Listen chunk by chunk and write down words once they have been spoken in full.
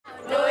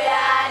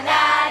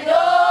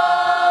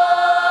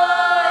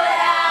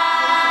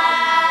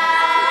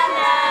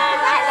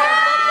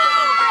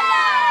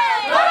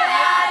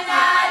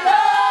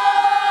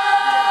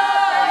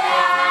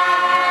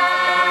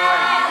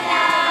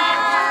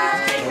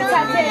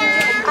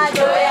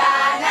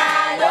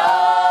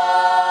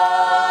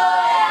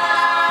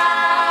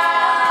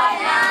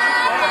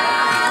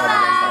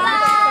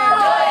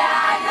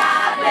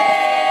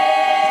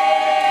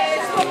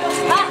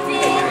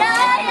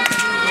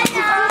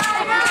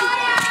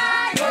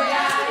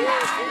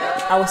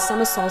Our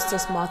summer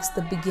solstice marks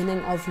the beginning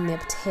of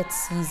Neptet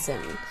season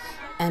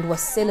and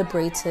was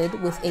celebrated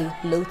with a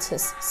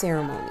lotus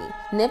ceremony.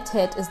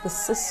 Neptet is the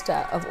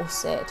sister of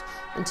Oset,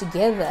 and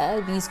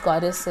together these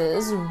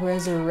goddesses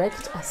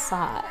resurrect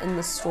Asa in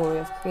the story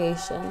of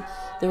creation,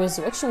 the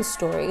resurrection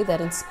story that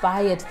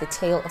inspired the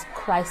tale of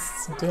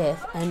Christ's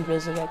death and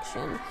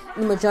resurrection.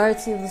 The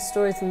majority of the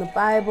stories in the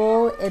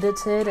Bible,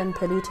 edited and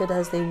polluted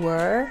as they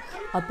were,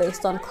 are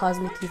based on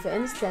cosmic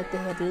events that they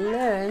had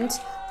learned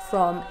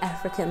from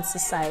African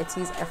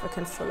societies,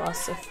 African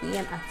philosophy,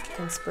 and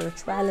African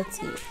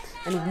spirituality.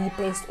 And we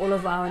based all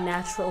of our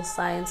natural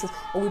sciences,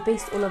 or we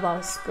based all of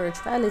our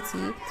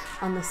spirituality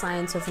on the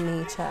science of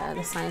nature,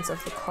 the science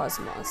of the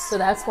cosmos. So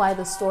that's why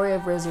the story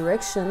of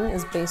resurrection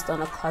is based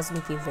on a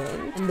cosmic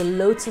event. And the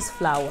lotus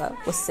flower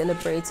was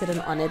celebrated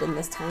and honored in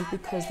this time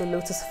because the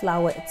lotus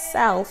flower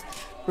itself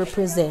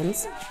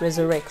represents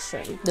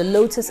resurrection. The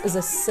lotus is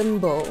a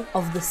symbol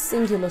of the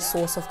singular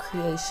source of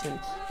creation.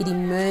 It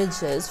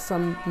emerges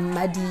from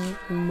muddy,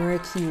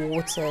 murky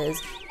waters,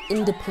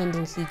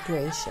 independently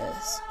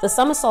gracious. The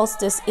summer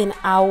solstice in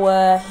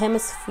our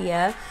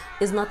hemisphere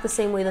is not the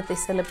same way that they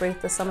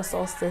celebrate the summer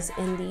solstice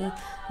in the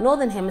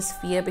northern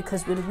hemisphere,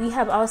 because when we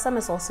have our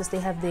summer solstice, they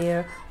have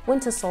their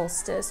winter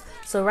solstice.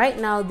 So right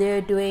now they're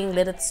doing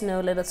let it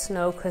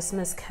snow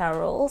Christmas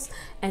carols,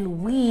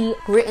 and we're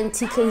in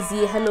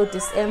TKZ, hello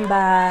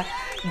December,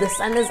 the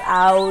sun is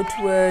out,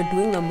 we're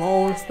doing the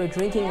most, we're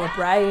drinking, we're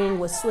braaiing,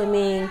 we're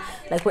swimming,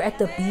 like we're at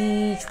the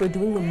beach, we're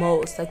doing the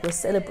most, like we're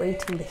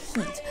celebrating the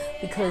heat,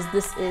 because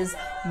this is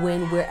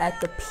when we're at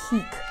the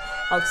peak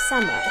of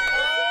summer.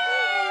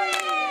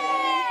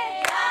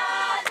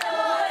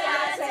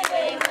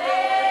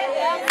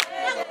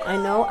 I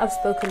know I've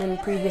spoken in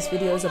previous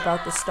videos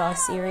about the star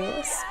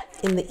Sirius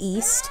in the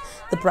east,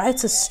 the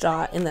brightest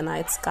star in the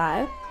night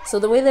sky. So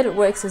the way that it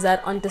works is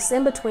that on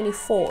December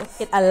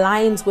 24th, it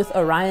aligns with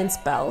Orion's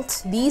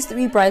belt. These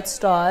three bright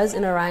stars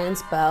in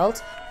Orion's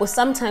belt were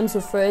sometimes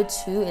referred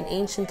to in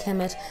ancient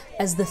Kemet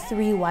as the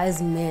three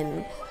wise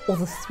men or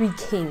the three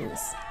kings.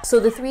 So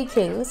the three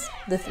kings,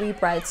 the three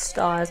bright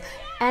stars,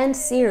 and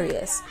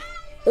Sirius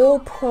all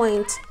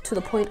point to the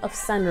point of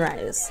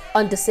sunrise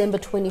on December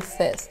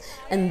 25th.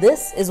 And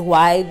this is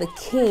why the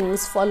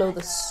kings follow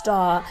the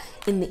star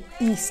in the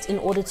east in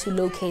order to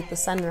locate the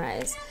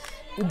sunrise.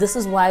 This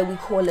is why we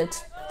call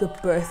it the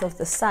birth of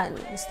the sun.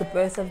 It's the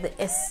birth of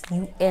the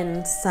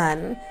S-U-N,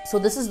 sun. So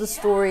this is the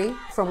story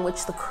from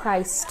which the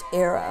Christ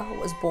era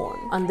was born.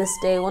 On this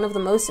day, one of the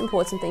most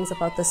important things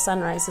about the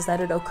sunrise is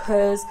that it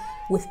occurs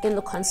within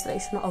the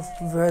constellation of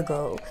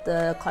Virgo.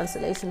 The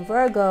constellation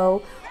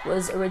Virgo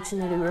was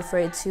originally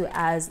referred to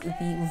as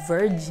the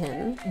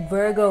Virgin.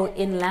 Virgo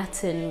in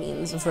Latin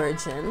means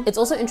virgin. It's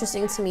also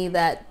interesting to me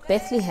that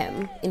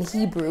Bethlehem in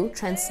Hebrew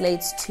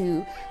translates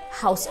to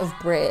house of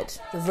bread.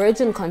 The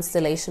Virgin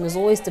constellation is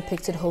always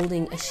depicted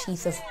holding a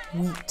sheath of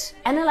wheat.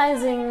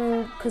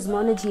 Analyzing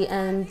cosmology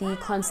and the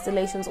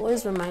constellations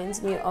always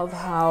reminds me of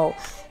how,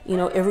 you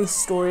know, every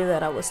story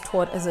that I was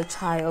taught as a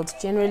child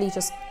generally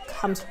just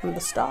comes from the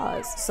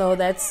stars. So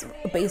that's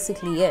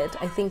basically it.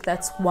 I think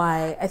that's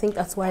why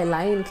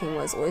Lion King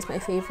was always my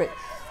favorite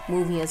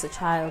movie as a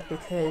child,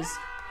 because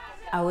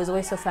I was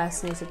always so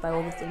fascinated by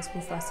all the things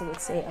Mufasa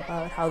would say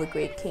about how the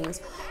great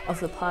kings of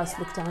the past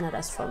look down at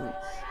us from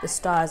the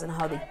stars and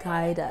how they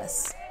guide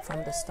us from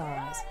the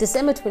stars.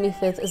 December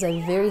 25th is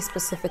a very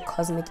specific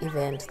cosmic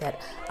event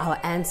that our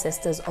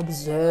ancestors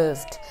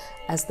observed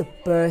as the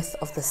birth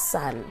of the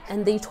sun,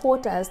 and they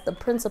taught us the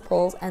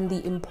principles and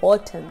the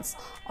importance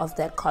of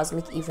that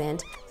cosmic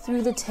event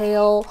through the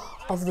tale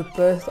of the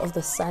birth of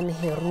the sun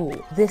Heru.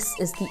 This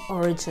is the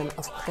origin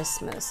of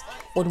Christmas.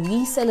 What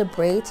we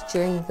celebrate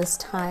during this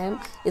time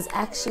is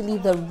actually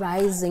the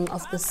rising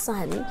of the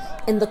sun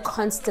in the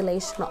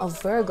constellation of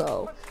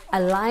Virgo,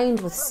 aligned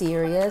with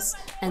Sirius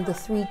and the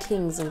three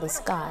kings in the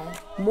sky.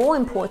 More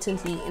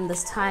importantly, in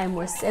this time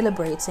we're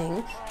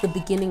celebrating the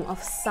beginning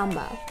of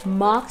summer,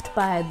 marked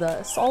by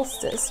the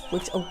solstice,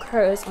 which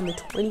occurs on the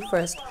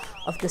 21st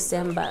of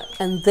December,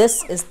 and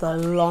this is the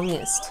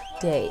longest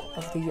day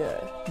of the year.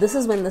 This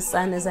is when the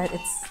sun is at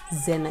its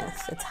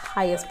zenith, its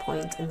highest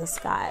point in the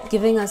sky,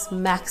 giving us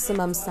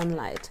maximum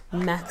sunlight,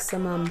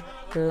 maximum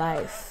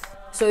life.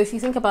 So if you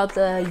think about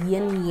the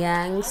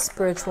yin-yang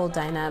spiritual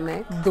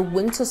dynamic, the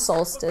winter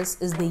solstice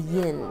is the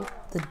yin,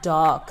 the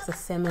dark, the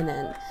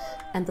feminine,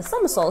 and the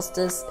summer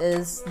solstice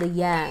is the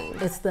yang,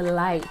 it's the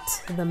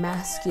light, the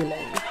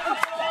masculine.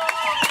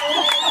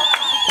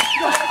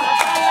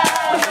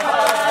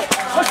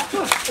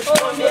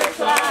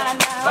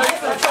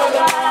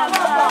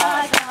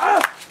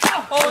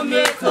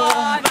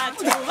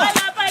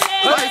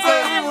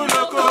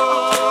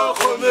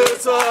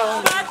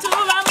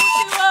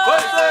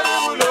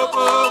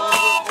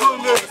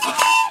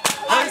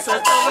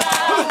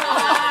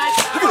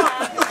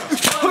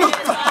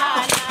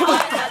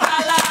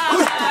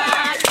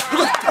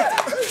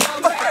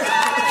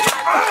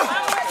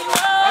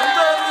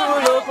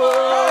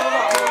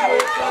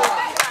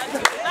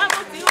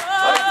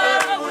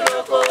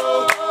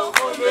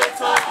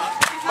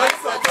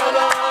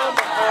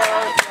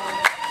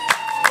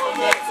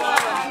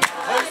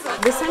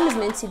 This time is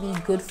meant to be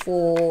good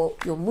for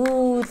your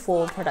mood,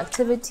 for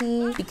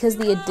productivity, because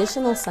the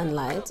additional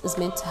sunlight is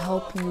meant to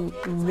help you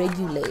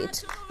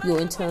regulate your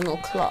internal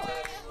clock.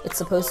 It's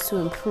supposed to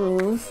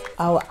improve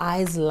our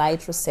eyes'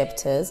 light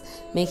receptors,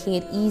 making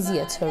it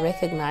easier to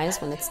recognize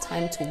when it's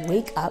time to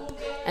wake up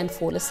and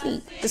fall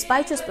asleep.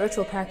 Despite your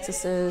spiritual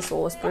practices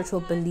or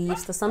spiritual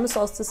beliefs, the summer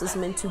solstice is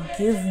meant to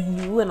give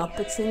you an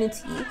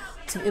opportunity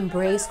to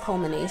embrace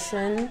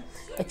culmination,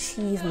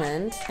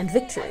 achievement, and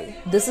victory.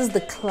 This is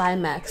the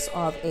climax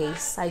of a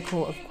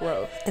cycle of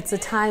growth. It's a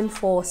time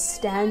for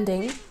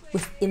standing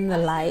within the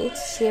light,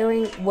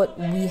 sharing what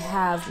we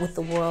have with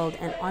the world,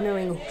 and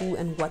honoring who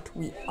and what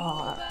we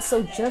are.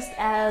 So just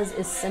as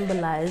is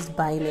symbolized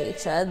by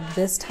nature,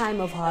 this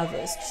time of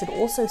harvest should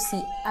also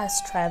see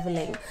us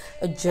traveling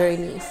a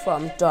journey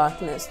from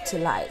darkness to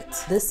light.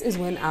 This is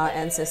when our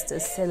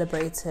ancestors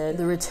celebrated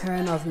the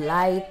return of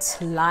light,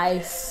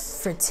 life,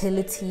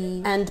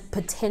 fertility, and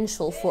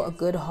potential for a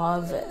good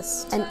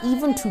harvest. And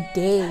even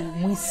today,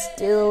 we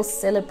still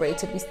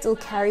celebrate it. We still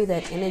carry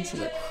that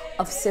energy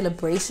of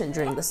celebration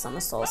during the summer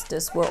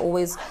solstice. We're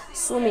always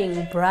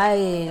swimming,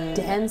 braaiing,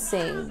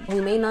 dancing.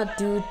 We may not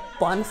do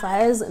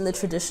bonfires in the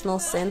traditional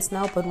sense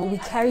now, but we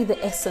carry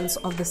the essence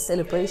of the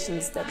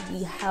celebrations that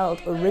we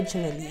held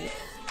originally.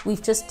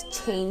 We've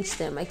just changed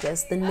them, I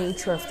guess. The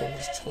nature of them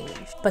has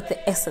changed, but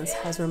the essence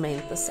has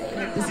remained the same.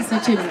 This is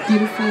such a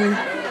beautiful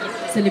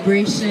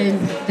celebration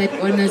that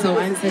honors our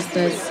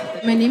ancestors.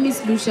 My name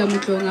is Lucia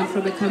Mutlong. I'm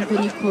from a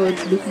company called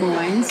Lukmo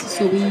Wines.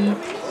 So we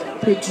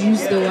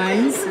produce the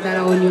wines that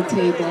are on your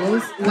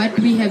tables. What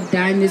we have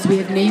done is we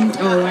have named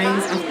our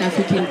wines after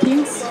African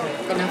kings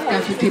and after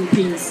African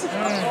queens.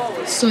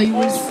 So you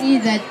will see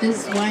that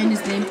this wine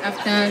is named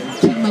after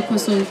King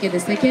Makosonke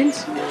II.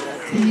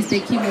 He is the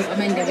king of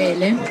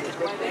Amandebele.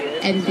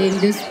 And then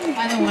this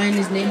other wine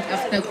is named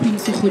after Queen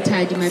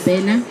Sukhutadi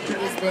Mabena, who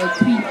is the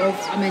queen of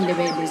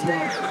Amandebele as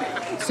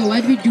well. So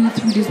what we do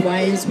through these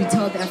wines, we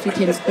tell the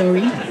African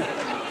story,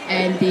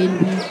 and then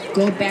we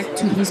go back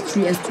to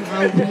history as to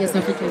how we as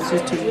Africans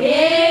used to live.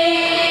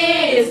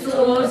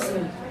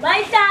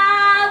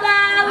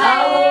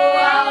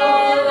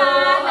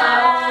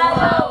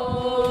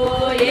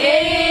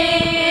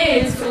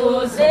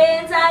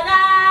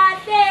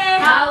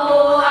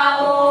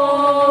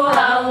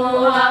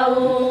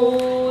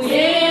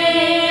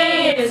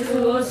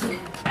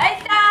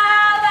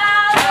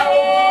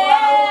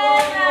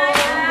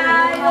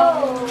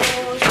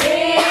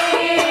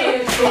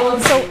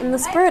 In the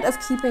spirit of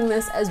keeping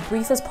this as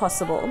brief as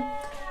possible,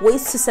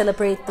 ways to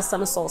celebrate the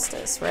summer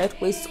solstice,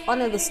 right? Ways to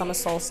honor the summer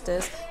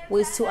solstice,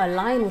 ways to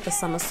align with the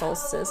summer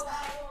solstice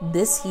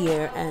this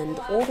year and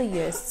all the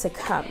years to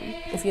come.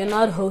 If you're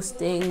not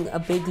hosting a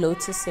big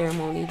lotus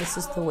ceremony, this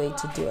is the way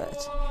to do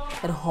it.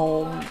 At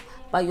home,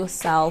 by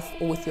yourself,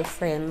 or with your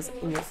friends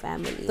and your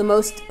family. The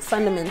most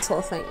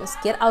fundamental thing is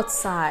get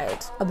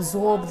outside,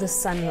 absorb the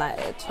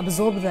sunlight,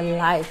 absorb the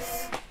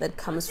life that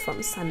comes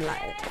from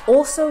sunlight.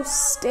 Also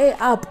stay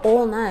up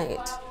all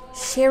night,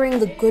 sharing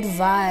the good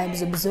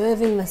vibes,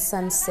 observing the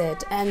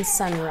sunset and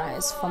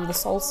sunrise from the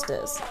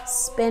solstice.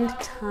 Spend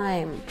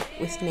time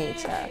with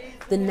nature,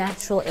 the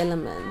natural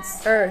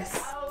elements,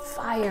 earth,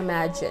 fire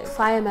magic.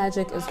 Fire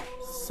magic is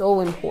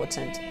so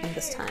important in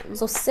this time.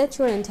 So set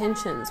your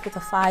intentions with a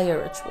fire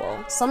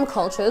ritual. Some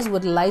cultures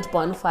would light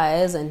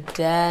bonfires and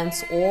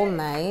dance all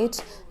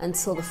night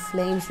until the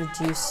flames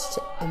reduced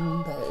to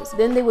embers.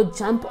 Then they would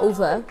jump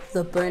over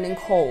the burning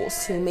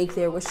coals to make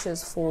their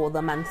wishes for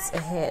the months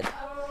ahead.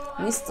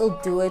 We still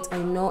do it, I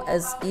know,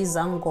 as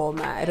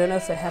izangoma. I don't know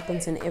if it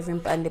happens in every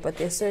Mpande, but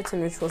there's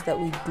certain rituals that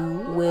we do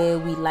where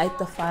we light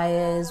the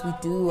fires, we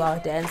do our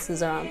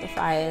dances around the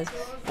fires,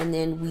 and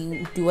then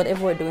we do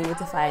whatever we're doing with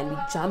the fire and we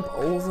jump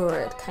over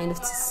it, kind of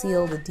to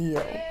seal the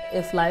deal.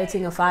 If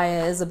lighting a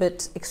fire is a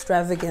bit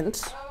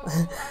extravagant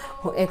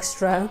or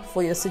extra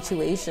for your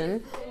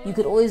situation, you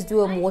could always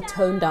do a more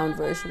toned down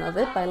version of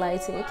it by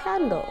lighting a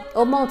candle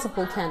or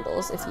multiple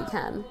candles if you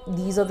can.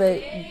 These are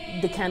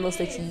the candles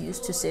that you use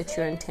to set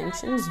your intentions.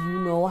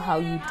 You know how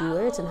you do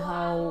it and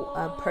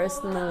how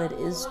personal it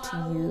is to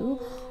you.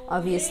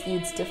 Obviously,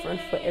 it's different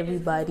for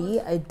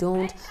everybody. I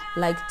don't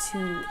like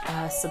to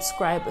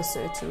subscribe a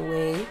certain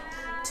way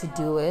to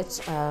do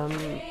it.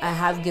 I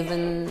have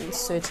given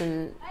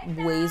certain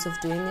ways of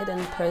doing it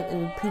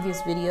in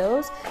previous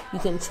videos. You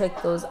can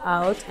check those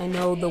out. I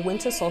know the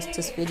winter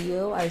solstice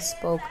video, I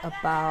spoke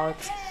about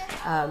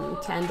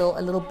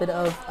a little bit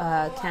of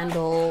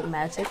candle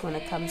magic when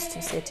it comes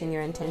to setting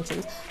your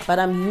intentions, but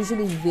I'm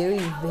usually very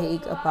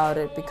vague about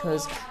it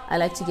because I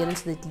like to get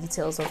into the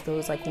details of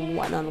those, like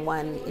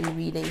one-on-one in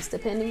readings,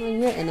 depending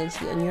on your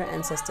energy and your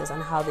ancestors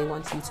and how they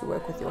want you to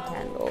work with your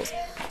candles.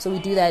 So we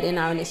do that in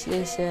our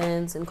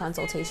initiations and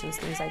consultations,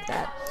 things like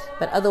that.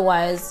 But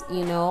otherwise,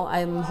 you know,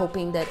 I'm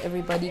hoping that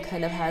everybody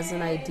kind of has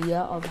an idea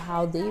of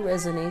how they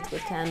resonate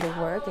with candle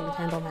work and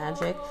candle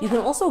magic. You can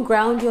also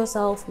ground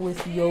yourself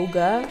with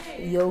yoga /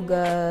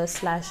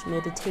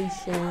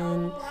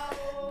 meditation.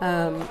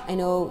 I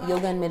know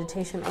yoga and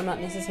meditation are not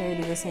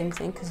necessarily the same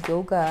thing, because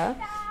yoga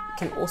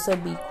can also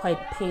be quite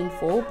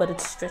painful, but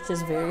it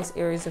stretches various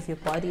areas of your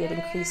body. It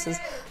increases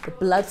the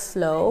blood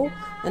flow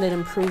and it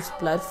improves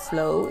blood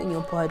flow in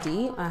your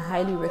body. I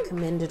highly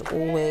recommend it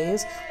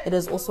always. It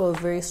is also a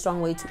very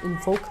strong way to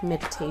invoke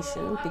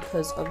meditation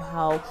because of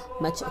how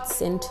much it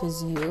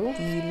centers you.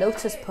 The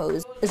lotus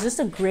pose is just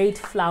a great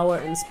flower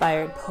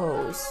inspired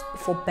pose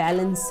for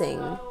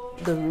balancing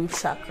the root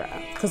chakra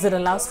because it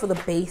allows for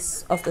the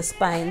base of the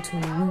spine to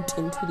root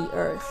into the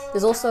earth.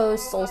 There's also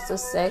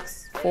solstice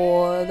sex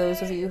for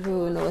those of you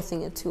who know a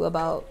thing or two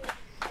about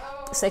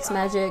sex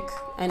magic.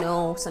 I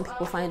know some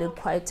people find it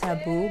quite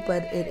taboo,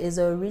 but it is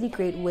a really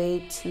great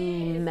way to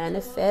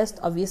manifest.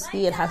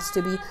 Obviously, it has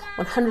to be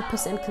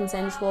 100%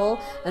 consensual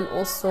and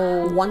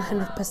also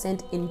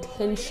 100%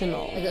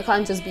 intentional. Like, it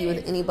can't just be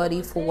with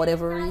anybody for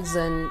whatever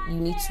reason. You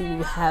need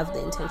to have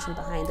the intention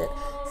behind it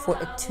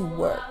for it to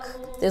work.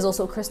 There's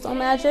also crystal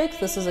magic.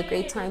 This is a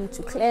great time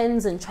to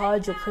cleanse and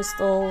charge your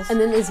crystals.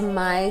 And then there's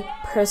my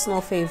personal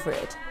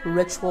favorite,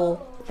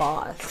 ritual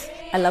bath.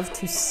 I love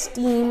to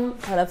steam,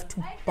 I love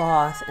to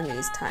bath in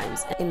these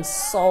times in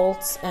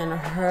salts and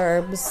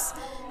herbs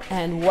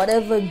and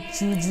whatever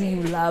juju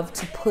you love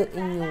to put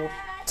in your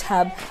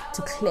tub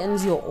to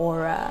cleanse your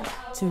aura,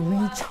 to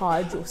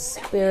recharge your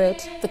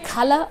spirit. The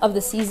color of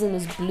the season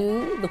is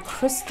blue. The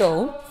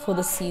crystal for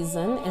the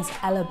season is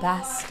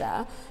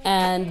alabaster,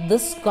 and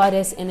this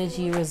goddess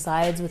energy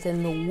resides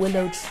within the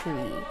willow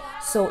tree.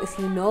 So if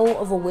you know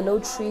of a willow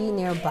tree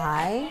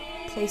nearby,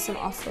 place an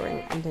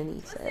offering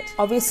underneath it.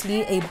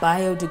 Obviously a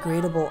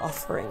biodegradable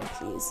offering,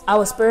 please.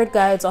 Our spirit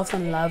guides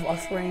often love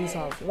offerings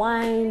of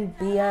wine,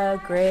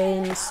 beer,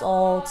 grain,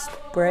 salt,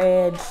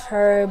 bread,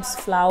 herbs,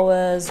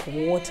 flowers,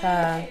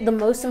 water. The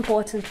most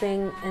important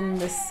thing in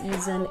this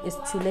season is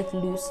to let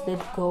loose,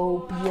 let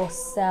go, be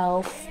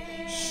yourself.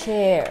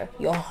 Share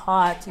your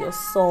heart, your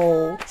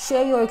soul.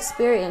 Share your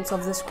experience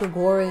of this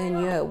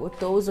Gregorian year with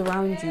those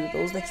around you,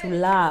 those that you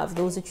love,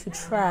 those that you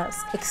trust.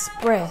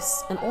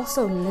 Express and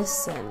also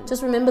listen.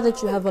 Just remember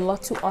that you have a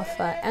lot to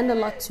offer and a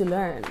lot to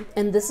learn.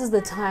 And this is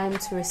the time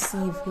to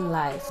receive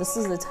life. This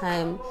is the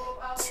time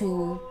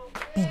to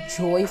be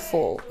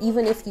joyful,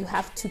 even if you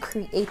have to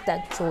create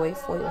that joy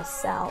for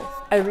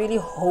yourself. I really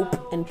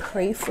hope and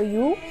pray for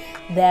you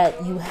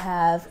that you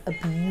have a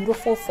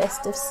beautiful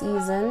festive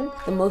season.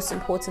 The most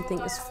important thing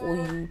is for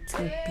you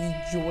to be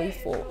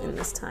joyful in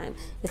this time.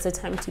 It's a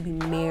time to be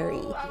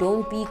merry.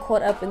 Don't be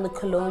caught up in the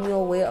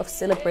colonial way of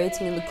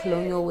celebrating, in the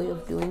colonial way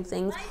of doing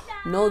things.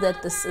 Know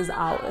that this is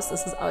ours,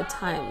 this is our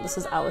time, this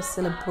is our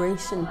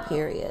celebration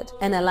period.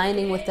 And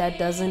aligning with that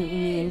doesn't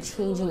mean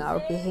changing our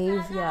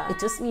behavior. It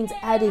just means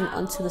adding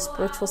onto the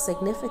spiritual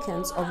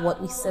significance of what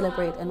we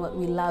celebrate and what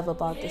we love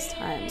about this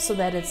time, so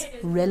that it's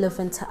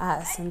relevant to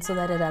us and so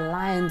that it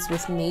aligns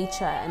with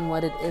nature and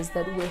what it is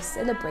that we're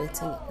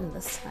celebrating in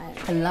this time.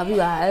 I love you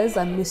guys,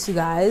 I miss you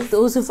guys.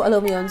 Those who follow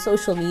me on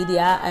social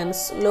media, I'm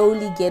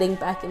slowly getting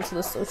back into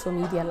the social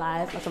media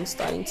live. Like, I'm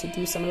starting to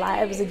do some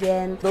lives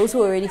again. Those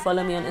who already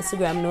follow me on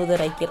Instagram know that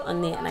I get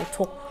on there and I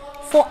talk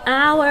for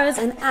hours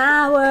and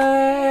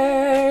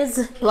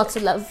hours. Lots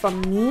of love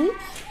from me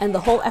and the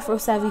whole Afro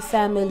Savvy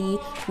family.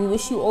 We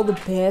wish you all the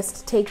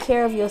best. Take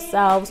care of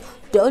yourselves.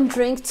 Don't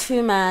drink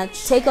too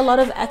much. Take a lot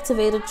of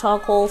activated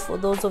charcoal for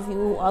those of you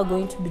who are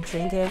going to be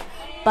drinking.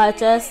 But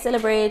just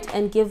celebrate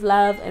and give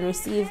love and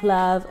receive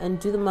love and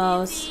do the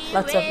most.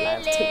 Lots of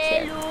love. Take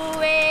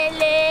care.